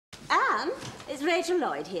Anne, it's Rachel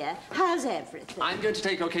Lloyd here. How's everything? I'm going to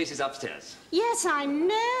take your cases upstairs. Yes, I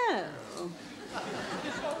know.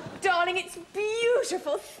 Darling, it's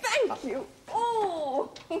beautiful. Thank you.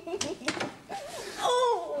 Oh.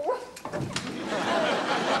 Oh.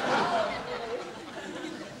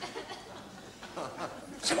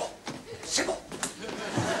 Sybil! Sybil!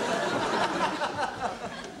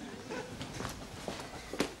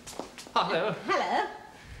 Hello. Hello.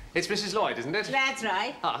 It's Mrs Lloyd, isn't it? That's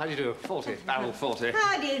right. Ah, how do you do? Fawlty. Basil Fawlty.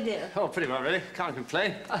 How do you do? Oh, pretty well, really. Can't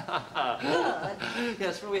complain. Good.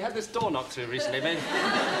 Yes, well, we had this door knocked through recently. Made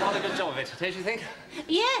rather a good job of it, don't you think?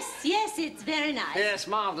 Yes, it's very nice. Yes,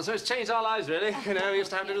 marvellous. So it's changed our lives, really. You know, we used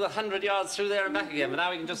to have to do the 100 yards through there and back again, but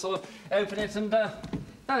now we can just sort of open it and, oh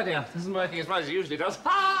dear, it isn't working as well as it usually does.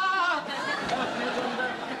 Ah! Open it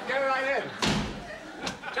and go right in.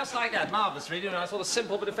 Just like that, marvellous, really. You know, sort of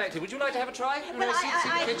simple but effective. Would you like to have a try? Well, see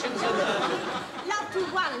the kitchens and... love to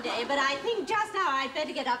one day, but I think just now I'd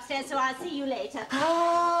better get upstairs, so I'll see you later.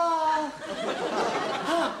 Ah!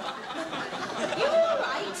 You all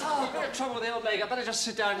right? Oh, a bit of trouble with the old leg. I better just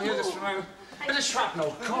sit down here just for a moment. Bit of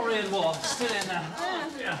shrapnel, Korean War, still in there.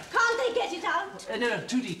 Yeah. Can't they get it out? No,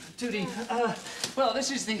 too deep, too deep. Well, this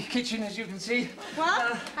is the kitchen, as you can see.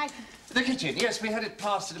 What? The kitchen, yes, we had it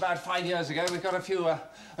plastered about 5 years ago. We've got a few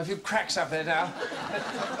cracks up there now.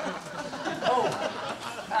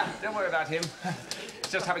 Don't worry about him.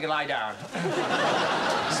 He's just having a lie down.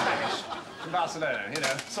 Spanish, from Barcelona, you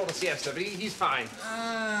know, sort of siesta, but he's fine. It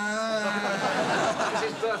was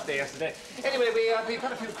his birthday yesterday. Anyway, we've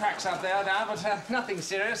got a few cracks up there now, but nothing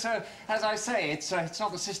serious. So, as I say, it's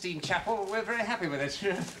not the Sisteen chapel. We're very happy with it.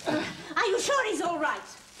 Are you sure he's all right?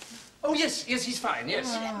 Oh, yes, he's fine,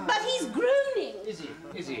 yes. But he's groaning.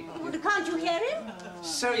 Is he? Well, can't you hear him?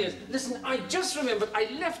 So, yes. Listen, I just remembered I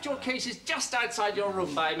left your cases just outside your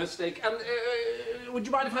room by mistake. Would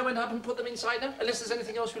you mind if I went up and put them inside now? Unless there's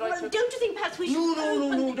anything else you'd like to... Don't you think perhaps we should...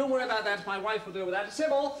 No, don't worry about that. My wife will deal with that.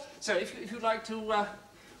 Sybil! So, if you'd like to,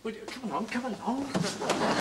 come along.